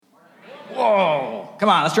Whoa. Come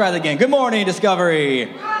on, let's try that again. Good morning, Discovery.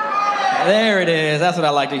 There it is. That's what I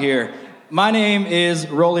like to hear. My name is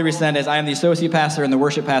Rolly Resendez. I am the associate pastor and the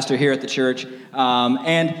worship pastor here at the church.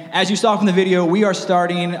 And as you saw from the video, we are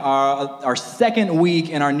starting our second week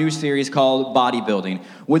in our new series called Bodybuilding,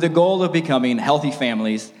 with the goal of becoming healthy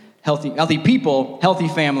families, healthy people, healthy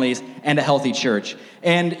families, and a healthy church.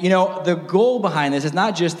 And, you know, the goal behind this is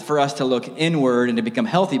not just for us to look inward and to become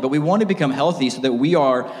healthy, but we want to become healthy so that we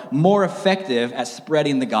are more effective at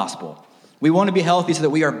spreading the gospel. We want to be healthy so that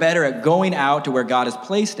we are better at going out to where God has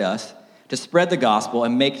placed us to spread the gospel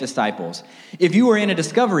and make disciples. If you are in a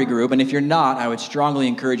discovery group, and if you're not, I would strongly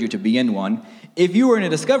encourage you to be in one. If you were in a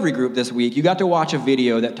discovery group this week, you got to watch a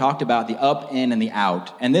video that talked about the up, in, and the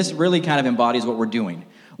out. And this really kind of embodies what we're doing.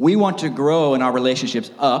 We want to grow in our relationships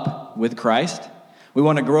up with Christ. We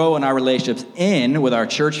want to grow in our relationships in with our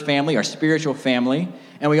church family, our spiritual family.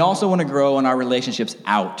 And we also want to grow in our relationships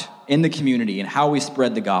out in the community and how we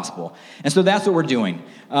spread the gospel. And so that's what we're doing.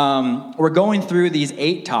 We're going through these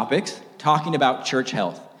 8 topics, talking about church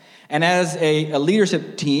health. And as a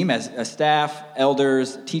leadership team, as a staff,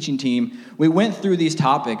 elders, teaching team, we went through these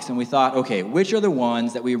topics and we thought, okay, which are the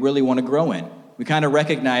ones that we really want to grow in? We kind of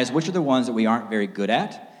recognize which are the ones that we aren't very good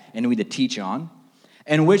at and we need to teach on,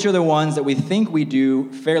 and which are the ones that we think we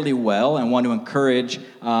do fairly well and want to encourage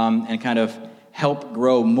and kind of help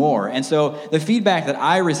grow more. And so the feedback that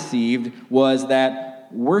I received was that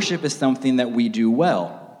worship is something that we do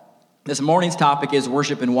well. This morning's topic is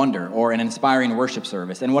worship and wonder, or an inspiring worship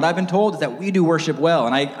service. And what I've been told is that we do worship well.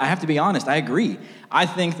 And I have to be honest, I agree. I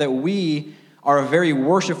think that we are a very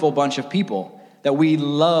worshipful bunch of people, that we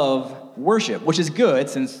love worship, which is good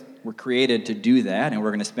since we're created to do that, and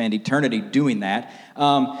we're going to spend eternity doing that.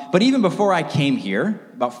 But even before I came here,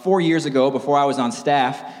 about 4 years ago, before I was on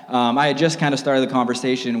staff, I had just kind of started the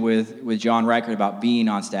conversation with John Reichert about being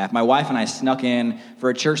on staff. My wife and I snuck in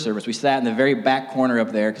for a church service. We sat in the very back corner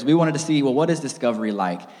up there because we wanted to see, well, what is Discovery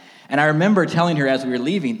like? And I remember telling her as we were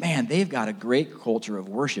leaving, man, they've got a great culture of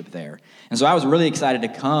worship there. And so I was really excited to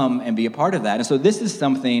come and be a part of that. And so this is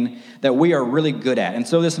something that we are really good at. And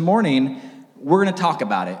so this morning, we're going to talk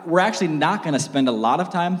about it. We're actually not going to spend a lot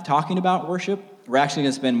of time talking about worship. We're actually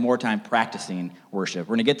going to spend more time practicing worship.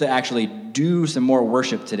 We're going to get to actually do some more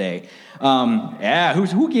worship today.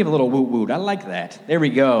 Who gave a little woot-woot? I like that. There we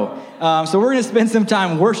go. So we're going to spend some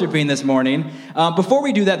time worshiping this morning. Before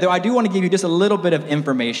we do that, though, I do want to give you just a little bit of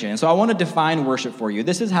information. So I want to define worship for you.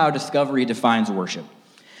 This is how Discovery defines worship.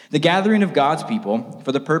 The gathering of God's people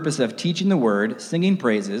for the purpose of teaching the word, singing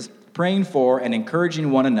praises, praying for and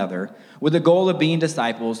encouraging one another with the goal of being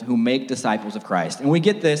disciples who make disciples of Christ. And we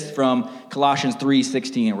get this from Colossians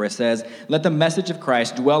 3:16, where it says, "Let the message of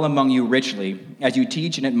Christ dwell among you richly as you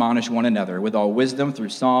teach and admonish one another with all wisdom through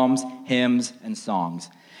psalms, hymns, and songs."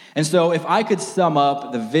 And so if I could sum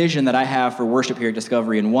up the vision that I have for worship here at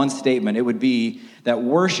Discovery in one statement, it would be that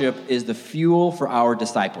worship is the fuel for our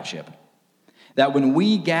discipleship. That when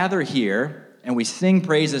we gather here and we sing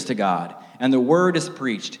praises to God, and the word is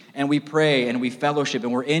preached, and we pray, and we fellowship,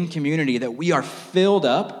 and we're in community, that we are filled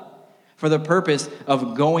up for the purpose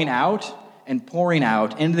of going out and pouring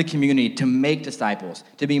out into the community to make disciples,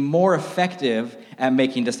 to be more effective at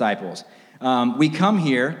making disciples. We come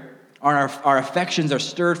here, our affections are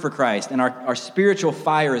stirred for Christ, and our spiritual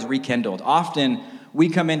fire is rekindled. Often, we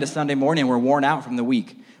come into Sunday morning and we're worn out from the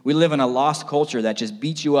week. We live in a lost culture that just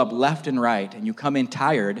beats you up left and right, and you come in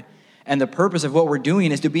tired. And the purpose of what we're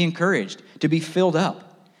doing is to be encouraged, to be filled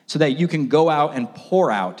up, so that you can go out and pour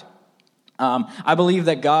out. I believe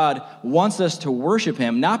that God wants us to worship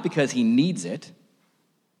him, not because he needs it,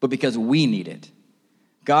 but because we need it.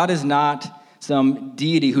 God is not some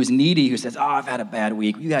deity who's needy, who says, I've had a bad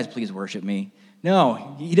week. You guys please worship me.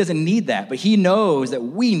 No, he doesn't need that, but he knows that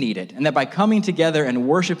we need it, and that by coming together and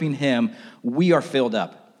worshiping him, we are filled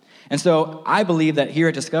up. And so I believe that here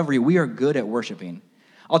at Discovery, we are good at worshiping.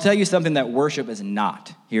 I'll tell you something that worship is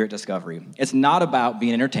not here at Discovery. It's not about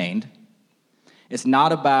being entertained. It's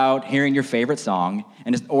not about hearing your favorite song,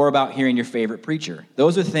 or about hearing your favorite preacher.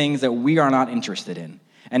 Those are things that we are not interested in.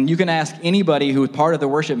 And you can ask anybody who is part of the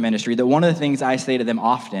worship ministry that one of the things I say to them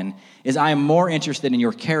often is, I am more interested in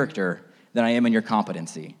your character than I am in your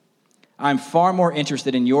competency. I'm far more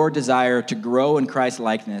interested in your desire to grow in Christ's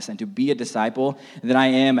likeness and to be a disciple than I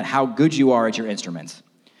am at how good you are at your instruments.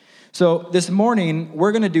 So this morning,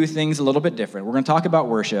 we're going to do things a little bit different. We're going to talk about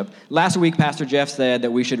worship. Last week, Pastor Jeff said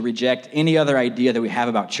that we should reject any other idea that we have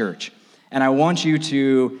about church. And I want you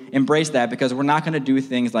to embrace that, because we're not going to do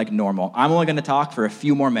things like normal. I'm only going to talk for a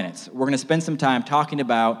few more minutes. We're going to spend some time talking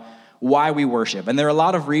about why we worship. And there are a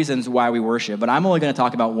lot of reasons why we worship, but I'm only going to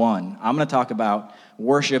talk about one. I'm going to talk about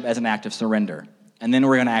worship as an act of surrender. And then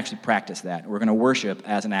we're going to actually practice that. We're going to worship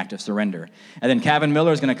as an act of surrender. And then Kevin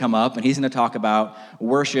Miller is going to come up, and he's going to talk about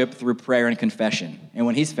worship through prayer and confession. And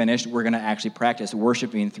when he's finished, we're going to actually practice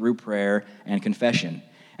worshiping through prayer and confession.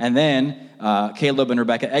 And then Caleb and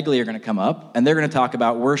Rebecca Egley are going to come up, and they're going to talk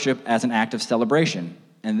about worship as an act of celebration.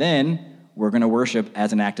 And then we're going to worship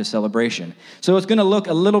as an act of celebration. So it's going to look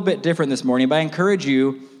a little bit different this morning, but I encourage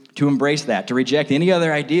you to embrace that, to reject any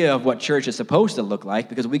other idea of what church is supposed to look like,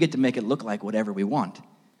 because we get to make it look like whatever we want,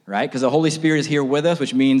 right? Because the Holy Spirit is here with us,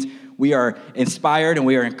 which means we are inspired and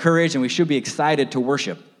we are encouraged and we should be excited to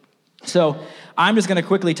worship. So I'm just going to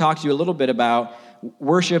quickly talk to you a little bit about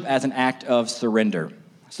worship as an act of surrender.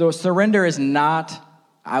 So surrender is not,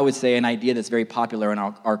 I would say, an idea that's very popular in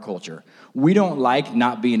our culture. We don't like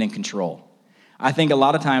not being in control. I think a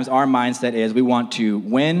lot of times our mindset is we want to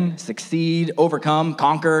win, succeed, overcome,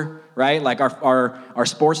 conquer, right? Like our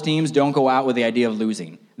sports teams don't go out with the idea of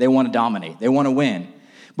losing. They want to dominate. They want to win.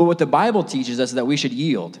 But what the Bible teaches us is that we should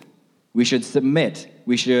yield. We should submit.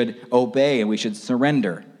 We should obey, and we should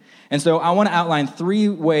surrender. And so I want to outline 3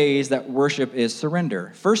 ways that worship is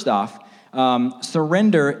surrender. First off,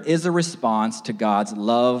 surrender is a response to God's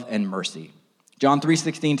love and mercy. John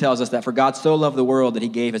 3:16 tells us that for God so loved the world that he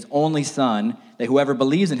gave his only son, that whoever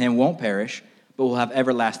believes in him won't perish, but will have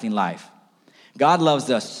everlasting life. God loves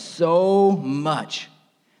us so much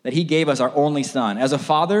that he gave us our only son. As a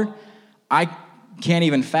father, I can't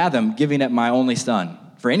even fathom giving up my only son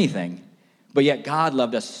for anything. But yet God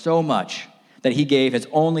loved us so much that he gave his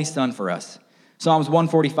only son for us. Psalms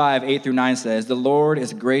 145, 8-9 says, "The Lord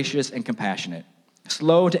is gracious and compassionate,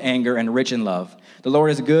 slow to anger and rich in love. The Lord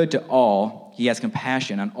is good to all. He has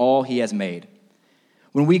compassion on all he has made."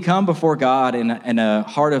 When we come before God in a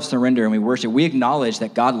heart of surrender and we worship, we acknowledge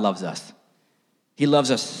that God loves us. He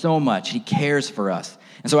loves us so much. He cares for us.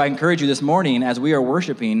 And so I encourage you this morning as we are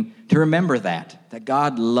worshiping to remember that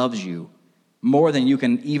God loves you more than you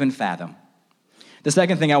can even fathom. The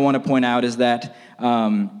second thing I want to point out is that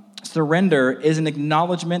surrender is an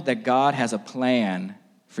acknowledgement that God has a plan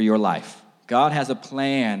for your life. God has a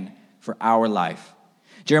plan for our life.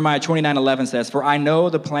 Jeremiah 29:11 says, "For I know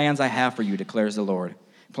the plans I have for you, declares the Lord,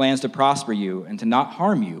 plans to prosper you and to not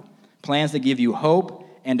harm you, plans to give you hope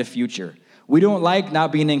and a future." We don't like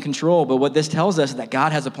not being in control, but what this tells us is that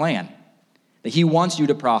God has a plan, that he wants you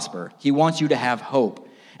to prosper. He wants you to have hope.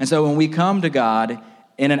 And so when we come to God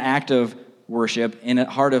in an act of worship, in a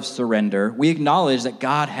heart of surrender, we acknowledge that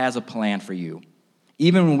God has a plan for you.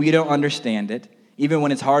 Even when we don't understand it, even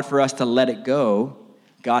when it's hard for us to let it go,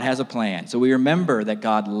 God has a plan. So we remember that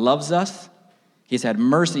God loves us, he's had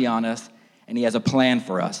mercy on us, and he has a plan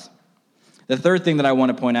for us. The third thing that I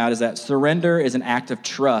want to point out is that surrender is an act of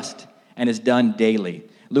trust and is done daily.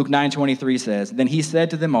 Luke 9:23 says, "Then he said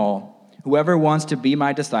to them all, 'Whoever wants to be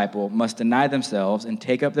my disciple must deny themselves and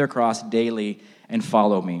take up their cross daily and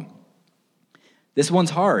follow me.'" This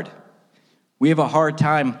one's hard. We have a hard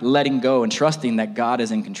time letting go and trusting that God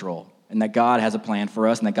is in control and that God has a plan for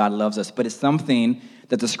us and that God loves us. But it's something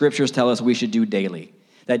that the scriptures tell us we should do daily.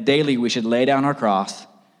 That daily we should lay down our cross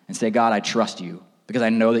and say, "God, I trust you because I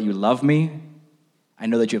know that you love me. I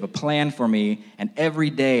know that you have a plan for me, and every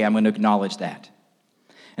day I'm going to acknowledge that."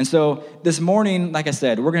 And so this morning, like I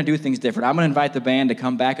said, we're going to do things different. I'm going to invite the band to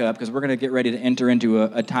come back up because we're going to get ready to enter into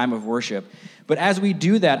a time of worship. But as we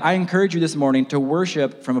do that, I encourage you this morning to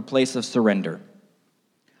worship from a place of surrender.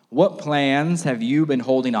 What plans have you been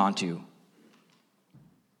holding on to?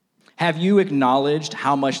 Have you acknowledged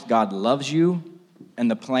how much God loves you and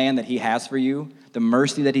the plan that he has for you, the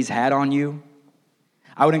mercy that he's had on you?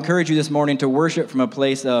 I would encourage you this morning to worship from a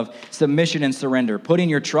place of submission and surrender, putting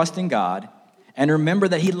your trust in God, and remember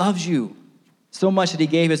that he loves you so much that he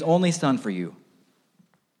gave his only son for you,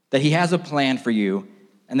 that he has a plan for you,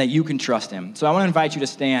 and that you can trust him. So I want to invite you to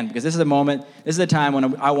stand, because this is a moment, this is a time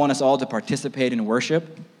when I want us all to participate in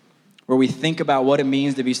worship, where we think about what it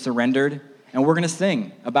means to be surrendered, and we're going to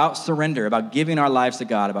sing about surrender, about giving our lives to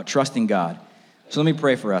God, about trusting God. So let me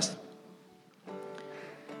pray for us.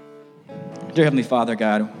 Dear Heavenly Father,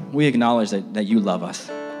 God, we acknowledge that you love us.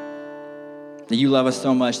 That you love us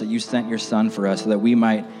so much that you sent your son for us so that we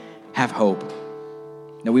might have hope,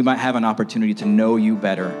 that we might have an opportunity to know you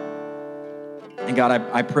better. And God,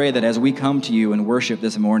 I pray that as we come to you and worship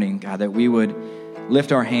this morning, God, that we would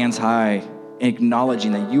lift our hands high,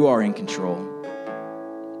 acknowledging that you are in control,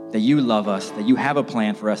 that you love us, that you have a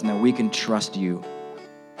plan for us, and that we can trust you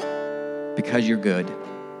because you're good.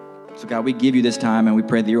 So God, we give you this time, and we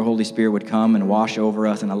pray that your Holy Spirit would come and wash over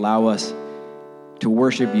us and allow us to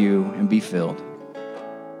worship you and be filled.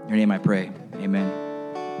 In your name I pray, amen.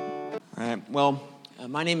 All right, well,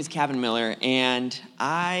 my name is Kevin Miller, and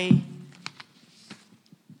I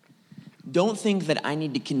don't think that I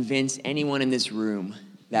need to convince anyone in this room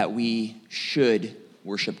that we should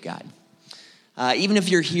worship God. Even if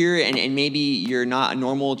you're here and maybe you're not a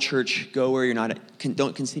normal church goer,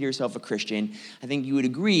 don't consider yourself a Christian, I think you would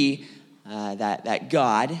agree that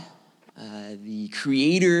God, the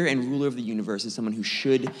creator and ruler of the universe, is someone who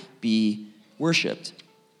should be worshiped.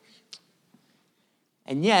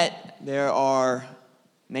 And yet, there are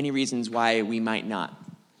many reasons why we might not.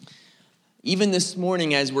 Even this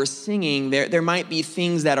morning, as we're singing, there might be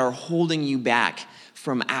things that are holding you back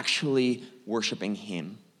from actually worshiping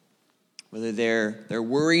him. Whether they're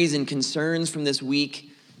worries and concerns from this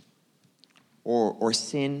week or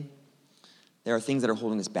sin, there are things that are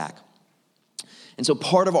holding us back. And so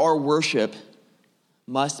part of our worship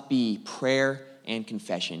must be prayer and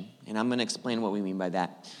confession. And I'm going to explain what we mean by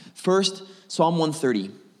that. First, Psalm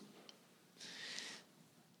 130.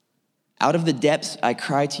 Out of the depths I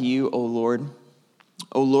cry to you, O Lord.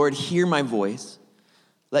 O Lord, hear my voice.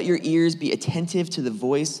 Let your ears be attentive to the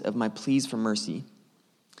voice of my pleas for mercy.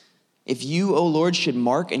 If you, O Lord, should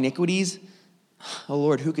mark iniquities, O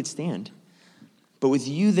Lord, who could stand? But with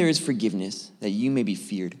you there is forgiveness, that you may be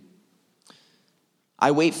feared.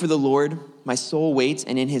 I wait for the Lord, my soul waits,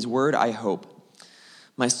 and in his word I hope.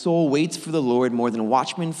 My soul waits for the Lord more than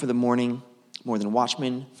watchmen for the morning, more than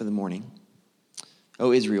watchmen for the morning.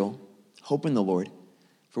 O Israel, hope in the Lord,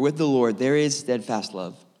 for with the Lord there is steadfast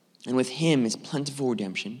love, and with him is plentiful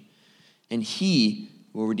redemption, and he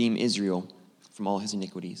will redeem Israel from all his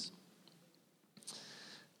iniquities.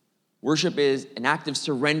 Worship is an act of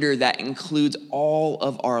surrender that includes all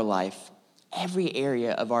of our life. Every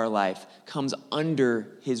area of our life comes under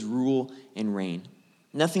his rule and reign.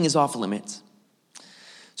 Nothing is off limits.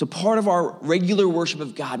 So part of our regular worship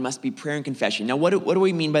of God must be prayer and confession. Now, what do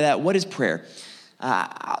we mean by that? What is prayer?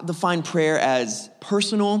 I'll define prayer as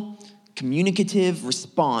personal, communicative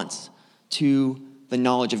response to the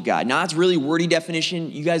knowledge of God. Now, that's a really wordy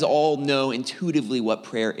definition. You guys all know intuitively what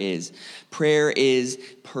prayer is. Prayer is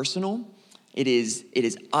personal. It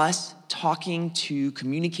is us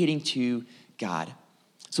communicating to God.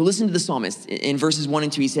 So listen to the psalmist. In verses 1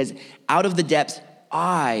 and 2, he says, out of the depths,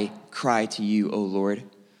 I cry to you, O Lord.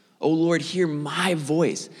 O Lord, hear my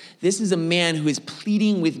voice. This is a man who is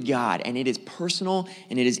pleading with God, and it is personal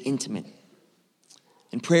and it is intimate.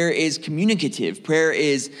 And prayer is communicative. Prayer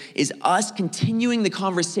is us continuing the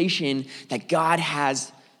conversation that God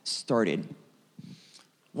has started.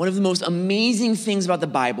 One of the most amazing things about the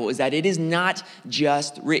Bible is that it is not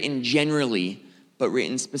just written generally, but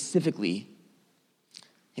written specifically.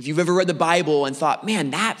 If you've ever read the Bible and thought,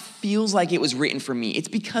 man, that feels like it was written for me, it's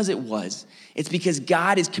because it was. It's because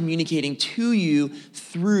God is communicating to you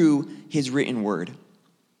through his written word.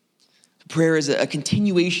 Prayer is a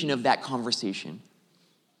continuation of that conversation.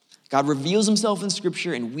 God reveals himself in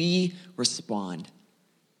Scripture, and we respond.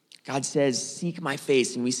 God says, seek my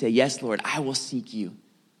face, and we say, yes, Lord, I will seek you.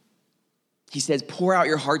 He says, pour out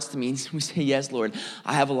your hearts to me, and we say, yes, Lord,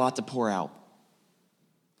 I have a lot to pour out.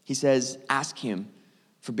 He says, ask him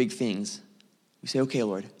for big things. We say, okay,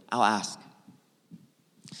 Lord, I'll ask.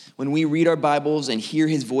 When we read our Bibles and hear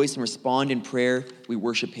his voice and respond in prayer, we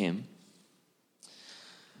worship him.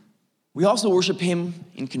 We also worship him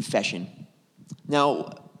in confession.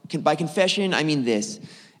 Now, by confession, I mean this: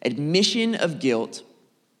 admission of guilt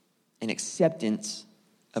and acceptance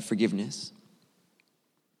of forgiveness.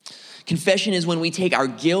 Confession is when we take our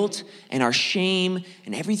guilt and our shame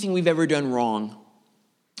and everything we've ever done wrong,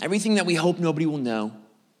 everything that we hope nobody will know,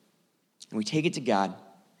 and we take it to God,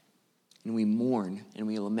 and we mourn and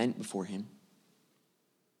we lament before him.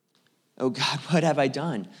 Oh God, what have I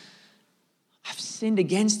done? I've sinned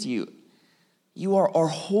against you. You are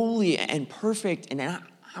holy and perfect, and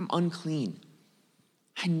I'm unclean.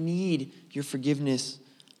 I need your forgiveness,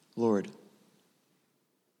 Lord.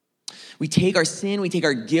 We take our sin, we take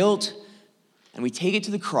our guilt, and we take it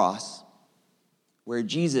to the cross where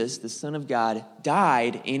Jesus, the Son of God,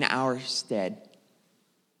 died in our stead.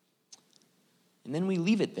 And then we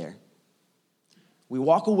leave it there. We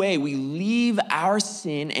walk away, we leave our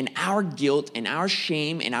sin and our guilt and our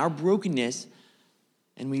shame and our brokenness,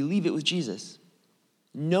 and we leave it with Jesus,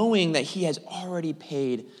 knowing that he has already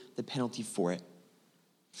paid the penalty for it.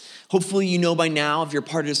 Hopefully you know by now, if you're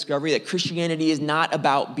part of Discovery, that Christianity is not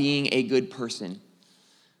about being a good person.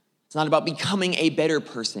 It's not about becoming a better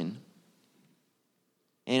person.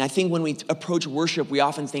 And I think when we approach worship, we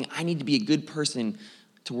often think, I need to be a good person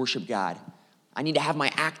to worship God. I need to have my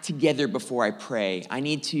act together before I pray. I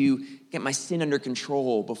need to get my sin under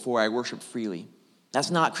control before I worship freely.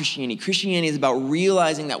 That's not Christianity. Christianity is about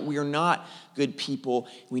realizing that we are not good people.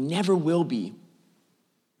 We never will be.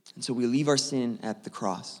 And so we leave our sin at the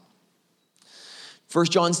cross. 1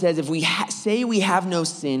 John says, if we say we have no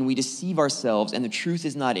sin, we deceive ourselves and the truth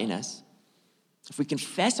is not in us. If we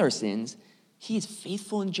confess our sins, he is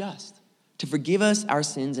faithful and just to forgive us our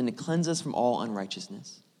sins and to cleanse us from all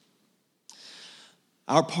unrighteousness.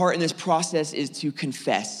 Our part in this process is to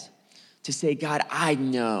confess, to say, God, I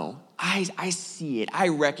know, I see it, I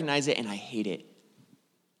recognize it, and I hate it.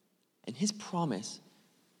 And his promise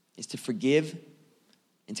is to forgive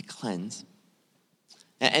and to cleanse.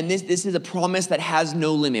 And this is a promise that has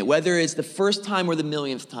no limit. Whether it's the first time or the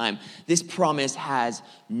millionth time, this promise has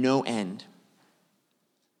no end.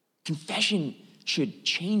 Confession should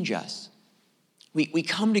change us. We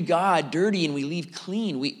come to God dirty and we leave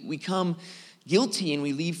clean. We come guilty and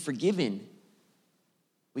we leave forgiven.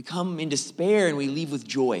 We come in despair and we leave with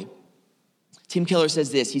joy. Tim Keller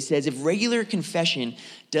says this. He says, if regular confession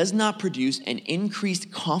does not produce an increased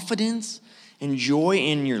confidence and joy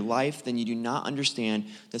in your life, then you do not understand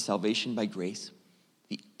the salvation by grace,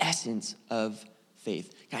 the essence of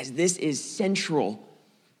faith. Guys, this is central,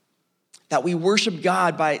 that we worship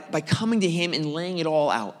God by coming to him and laying it all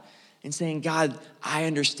out and saying, God, I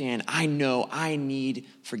understand, I know, I need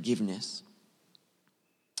forgiveness.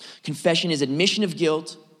 Confession is admission of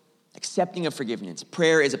guilt, accepting of forgiveness.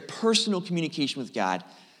 Prayer is a personal communication with God.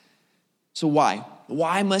 So why?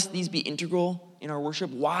 Why must these be integral in our worship?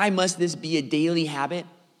 Why must this be a daily habit?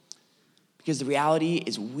 Because the reality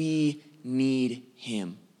is we need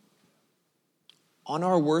him. On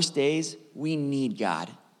our worst days, we need God.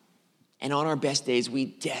 And on our best days, we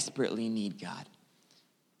desperately need God.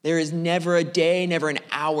 There is never a day, never an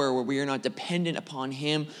hour where we are not dependent upon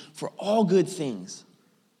him for all good things.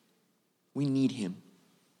 We need him.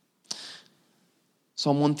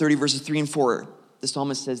 Psalm 130, verses 3 and 4, the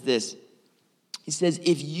psalmist says this. He says,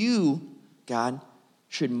 if you, God,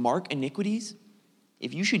 should mark iniquities,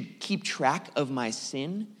 if you should keep track of my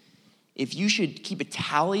sin, if you should keep a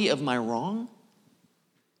tally of my wrong,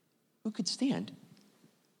 who could stand?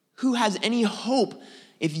 Who has any hope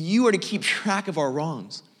if you are to keep track of our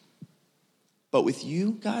wrongs? But with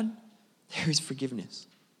you, God, there is forgiveness.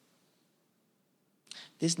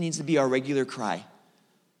 This needs to be our regular cry.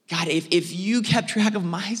 God, if you kept track of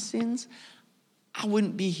my sins, I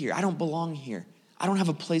wouldn't be here. I don't belong here. I don't have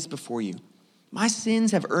a place before you. My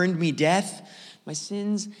sins have earned me death. My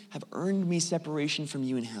sins have earned me separation from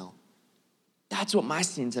you in hell. That's what my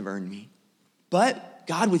sins have earned me. But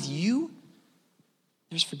God, with you,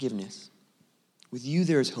 there's forgiveness. With you,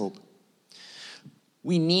 there is hope.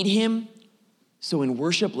 We need him, so in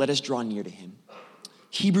worship, let us draw near to him.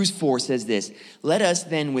 Hebrews 4 says this, let us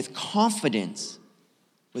then with confidence,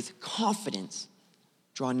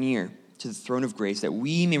 draw near to the throne of grace that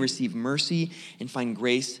we may receive mercy and find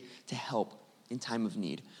grace to help in time of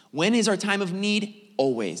need. When is our time of need?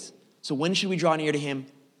 Always. So when should we draw near to him?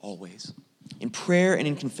 Always. In prayer and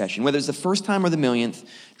in confession, whether it's the first time or the millionth,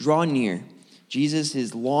 draw near. Jesus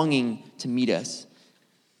is longing to meet us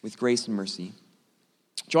with grace and mercy.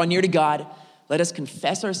 Draw near to God. Let us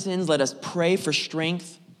confess our sins. Let us pray for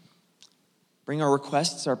strength. Bring our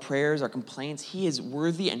requests, our prayers, our complaints. He is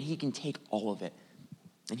worthy and he can take all of it.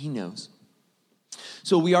 And he knows.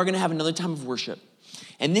 So we are going to have another time of worship.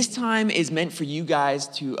 And this time is meant for you guys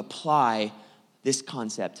to apply this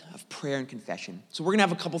concept of prayer and confession. So we're going to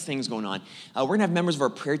have a couple things going on. We're going to have members of our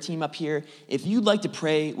prayer team up here. If you'd like to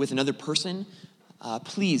pray with another person,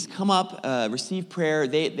 please come up, receive prayer.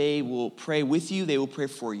 They will pray with you. They will pray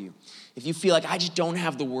for you. If you feel like, I just don't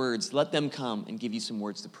have the words, let them come and give you some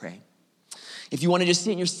words to pray. If you want to just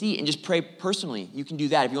sit in your seat and just pray personally, you can do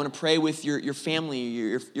that. If you want to pray with your family,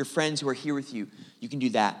 your friends who are here with you, you can do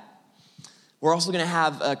that. We're also going to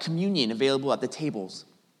have communion available at the tables.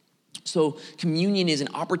 So communion is an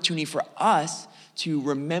opportunity for us to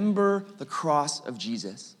remember the cross of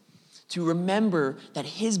Jesus, to remember that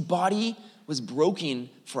his body was broken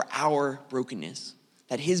for our brokenness,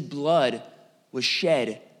 that his blood was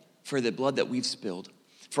shed for the blood that we've spilled.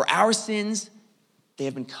 For our sins, they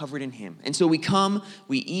have been covered in him. And so we come,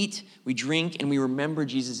 we eat, we drink, and we remember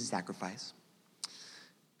Jesus' sacrifice.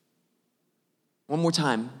 One more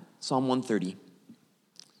time, Psalm 130.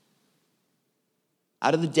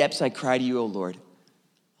 Out of the depths I cry to you, O Lord.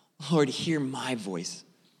 Lord, hear my voice.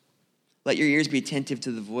 Let your ears be attentive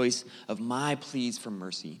to the voice of my pleas for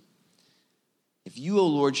mercy. If you, O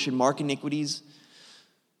Lord, should mark iniquities,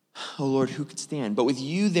 O Lord, who could stand? But with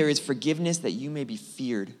you there is forgiveness that you may be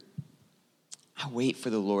feared. I wait for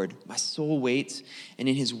the Lord. My soul waits, and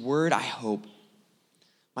in his word I hope.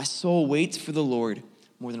 My soul waits for the Lord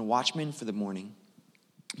more than a watchman for the morning.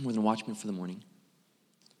 more than watchmen for the morning.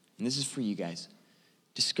 And this is for you guys.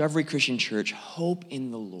 Discovery Christian Church, hope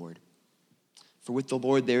in the Lord. For with the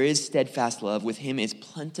Lord there is steadfast love. With him is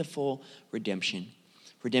plentiful redemption.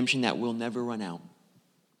 Redemption that will never run out.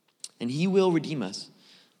 And he will redeem us.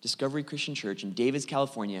 Discovery Christian Church in Davis,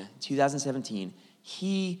 California, 2017.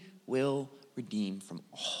 He will redeem from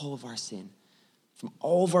all of our sin, from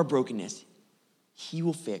all of our brokenness. He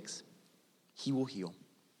will fix. He will heal.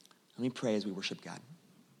 Let me pray as we worship God.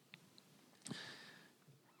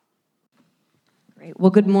 Great.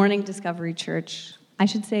 Well, good morning, Discovery Church. I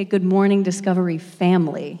should say good morning, Discovery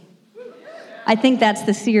family. I think that's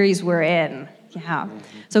the series we're in. Yeah.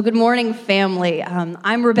 So good morning, family.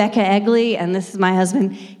 I'm Rebecca Egley, and this is my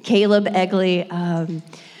husband, Caleb Egley.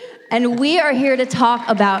 And we are here to talk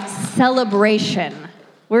about celebration.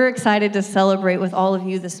 We're excited to celebrate with all of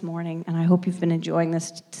you this morning, and I hope you've been enjoying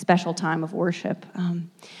this special time of worship.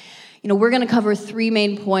 We're going to cover three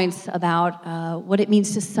main points about what it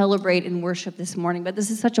means to celebrate in worship this morning, but this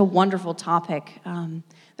is such a wonderful topic.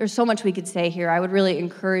 There's so much we could say here. I would really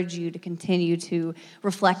encourage you to continue to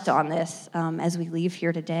reflect on this as we leave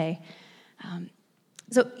here today.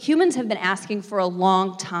 So humans have been asking for a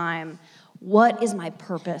long time, what is my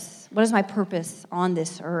purpose? What is my purpose on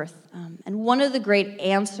this earth? And one of the great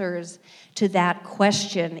answers to that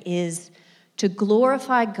question is to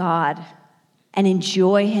glorify God and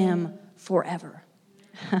enjoy him forever.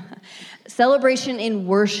 Celebration in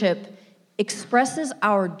worship expresses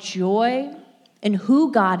our joy in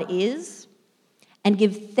who God is and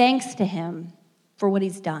give thanks to him for what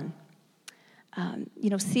he's done.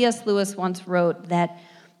 C.S. Lewis once wrote that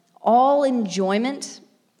all enjoyment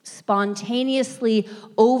spontaneously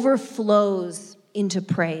overflows into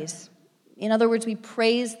praise. In other words, we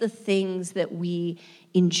praise the things that we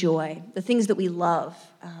enjoy, the things that we love.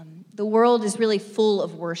 The world is really full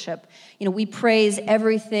of worship. We praise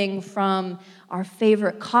everything from our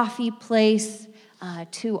favorite coffee place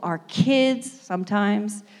to our kids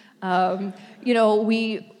sometimes.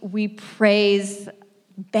 We praise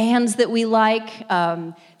bands that we like,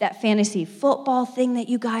 that fantasy football thing that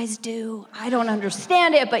you guys do. I don't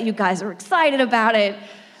understand it, but you guys are excited about it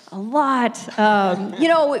a lot.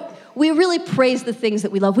 We really praise the things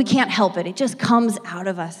that we love. We can't help it. It just comes out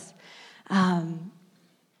of us.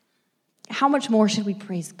 How much more should we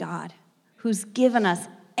praise God, who's given us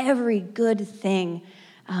every good thing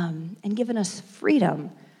and given us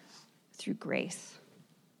freedom through grace?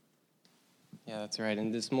 Yeah, that's right.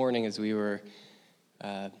 And this morning as we were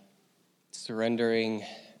surrendering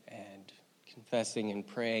and confessing and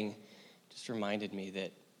praying, just reminded me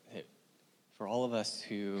that for all of us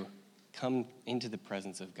who come into the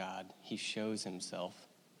presence of God, he shows himself.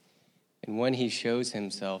 And when he shows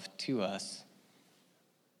himself to us,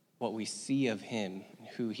 what we see of him and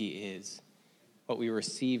who he is, what we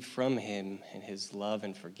receive from him and his love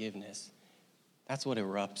and forgiveness, that's what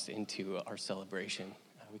erupts into our celebration.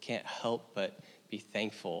 We can't help but be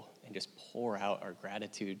thankful and just pour out our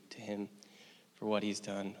gratitude to him for what he's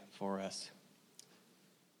done for us.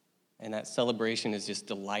 And that celebration is just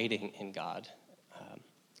delighting in God.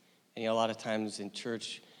 A lot of times in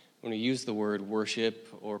church, when we use the word worship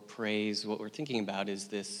or praise, what we're thinking about is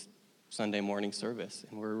this Sunday morning service.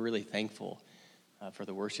 And we're really thankful for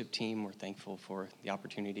the worship team. We're thankful for the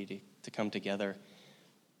opportunity to come together.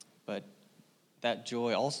 But that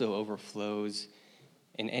joy also overflows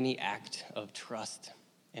in any act of trust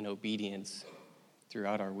and obedience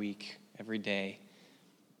throughout our week, every day.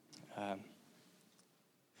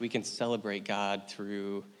 We can celebrate God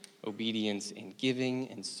through obedience in giving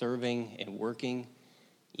and serving and working.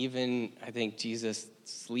 Even, I think, Jesus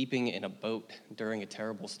sleeping in a boat during a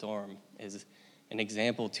terrible storm is an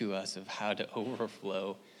example to us of how to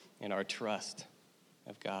overflow in our trust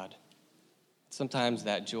of God. Sometimes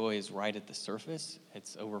that joy is right at the surface.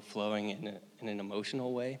 It's overflowing in an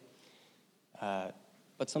emotional way.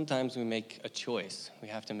 But sometimes we make a choice. We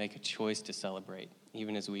have to make a choice to celebrate.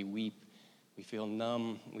 Even as we weep, we feel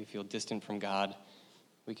numb, we feel distant from God.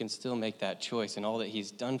 We can still make that choice. And all that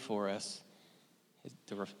he's done for us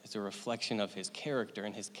is a reflection of his character,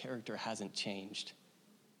 and his character hasn't changed.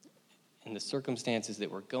 And the circumstances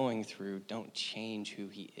that we're going through don't change who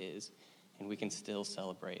he is, and we can still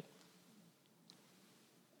celebrate.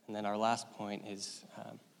 And then our last point is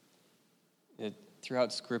that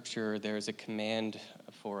throughout Scripture, there's a command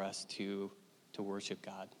for us to worship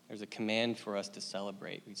God. There's a command for us to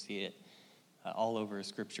celebrate. We see it all over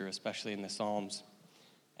Scripture, especially in the Psalms.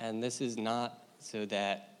 And this is not so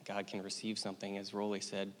that God can receive something, as Rolly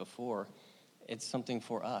said before. It's something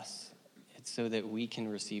for us. It's so that we can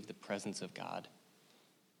receive the presence of God.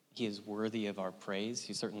 He is worthy of our praise.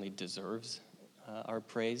 He certainly deserves our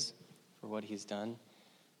praise for what he's done.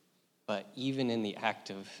 But even in the act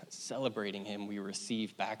of celebrating him, we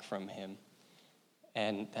receive back from him.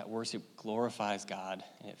 And that worship glorifies God,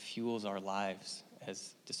 and it fuels our lives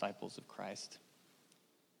as disciples of Christ.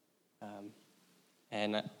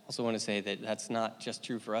 And I also want to say that that's not just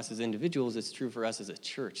true for us as individuals, it's true for us as a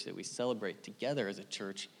church, that we celebrate together as a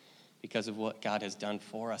church because of what God has done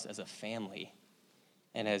for us as a family.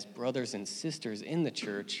 And as brothers and sisters in the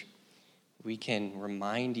church, we can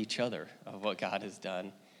remind each other of what God has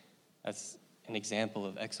done. That's an example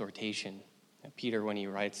of exhortation. And Peter, when he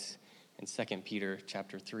writes in 2 Peter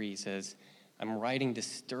chapter 3, says, I'm writing to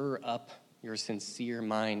stir up your sincere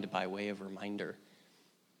mind by way of reminder.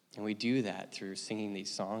 And we do that through singing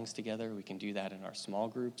these songs together. We can do that in our small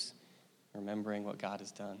groups, remembering what God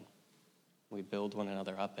has done. We build one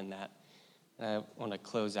another up in that. And I want to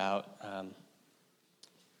close out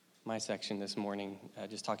my section this morning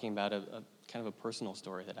just talking about a kind of a personal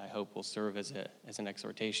story that I hope will serve as an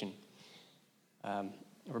exhortation.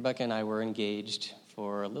 Rebecca and I were engaged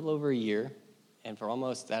for a little over a year, and for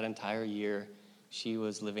almost that entire year, she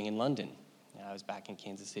was living in London, and I was back in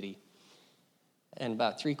Kansas City. And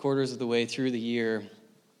about 3/4 of the way through the year,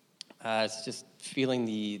 it's just feeling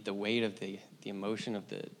the weight of the emotion of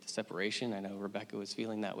the separation. I know Rebecca was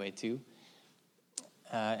feeling that way too.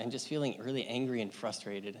 And just feeling really angry and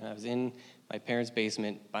frustrated. And I was in my parents'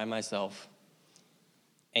 basement by myself,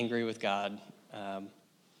 angry with God,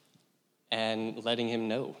 and letting him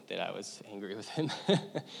know that I was angry with him.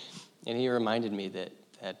 And he reminded me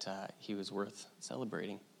that he was worth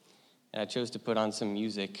celebrating. And I chose to put on some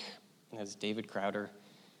music. As David Crowder,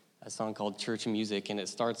 a song called Church Music, and it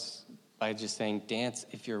starts by just saying, dance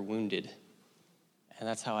if you're wounded. And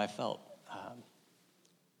that's how I felt.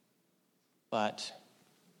 But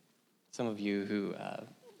some of you who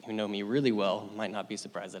know me really well might not be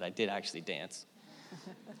surprised that I did actually dance.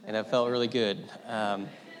 And it felt really good.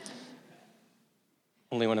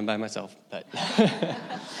 Only when I'm by myself, but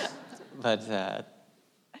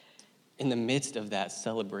in the midst of that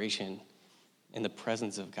celebration, in the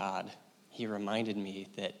presence of God, he reminded me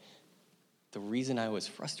that the reason I was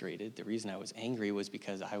frustrated, the reason I was angry was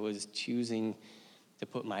because I was choosing to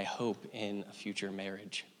put my hope in a future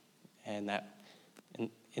marriage and that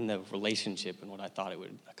in the relationship and what I thought it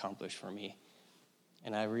would accomplish for me.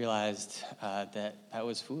 And I realized that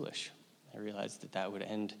was foolish. I realized that would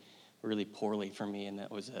end really poorly for me, and that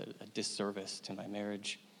was a disservice to my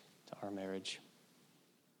marriage, to our marriage.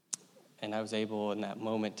 And I was able in that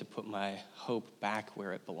moment to put my hope back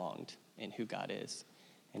where it belonged, in who God is,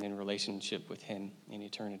 and in relationship with him in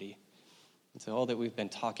eternity. And so all that we've been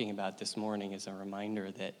talking about this morning is a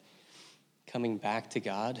reminder that coming back to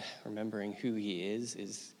God, remembering who he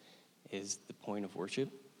is the point of worship.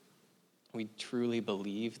 We truly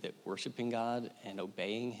believe that worshiping God and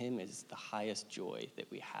obeying him is the highest joy that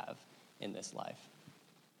we have in this life.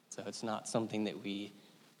 So it's not something that we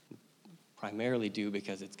primarily do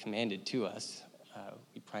because it's commanded to us.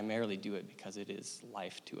 We primarily do it because it is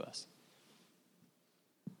life to us.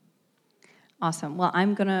 Awesome. Well,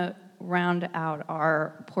 I'm going to round out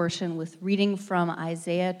our portion with reading from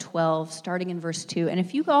Isaiah 12, starting in verse 2. And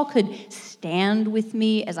if you all could stand with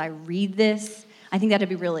me as I read this, I think that'd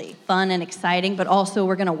be really fun and exciting, but also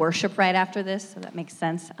we're going to worship right after this, so that makes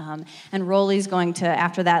sense. And Rolly's going to,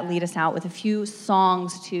 after that, lead us out with a few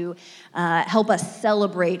songs to help us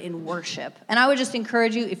celebrate in worship. And I would just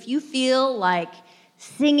encourage you, if you feel like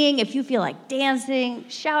singing, if you feel like dancing,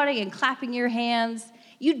 shouting and clapping your hands,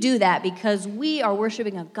 you do that because we are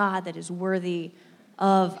worshiping a God that is worthy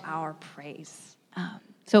of our praise.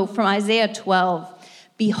 So from Isaiah 12,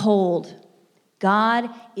 behold, God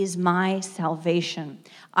is my salvation.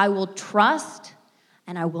 I will trust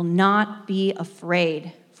and I will not be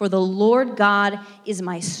afraid. For the Lord God is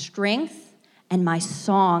my strength and my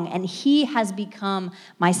song, and he has become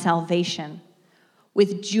my salvation.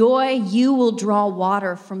 With joy you will draw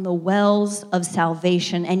water from the wells of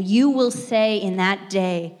salvation, and you will say in that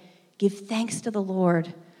day, give thanks to the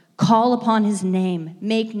Lord, call upon his name,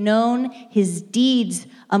 make known his deeds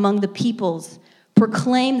among the peoples,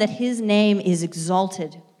 proclaim that his name is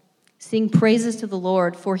exalted. Sing praises to the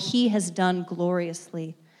Lord, for he has done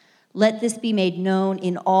gloriously. Let this be made known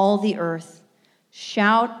in all the earth.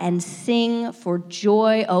 Shout and sing for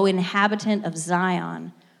joy, O inhabitant of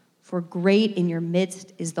Zion, for great in your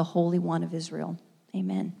midst is the Holy One of Israel.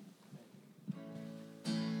 Amen.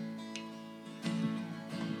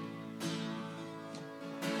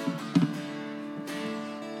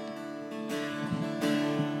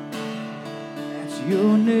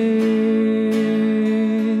 Your name,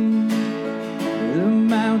 the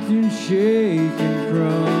mountains shake and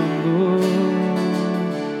crumble.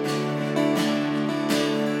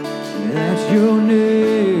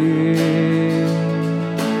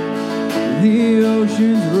 the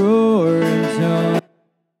oceans roar.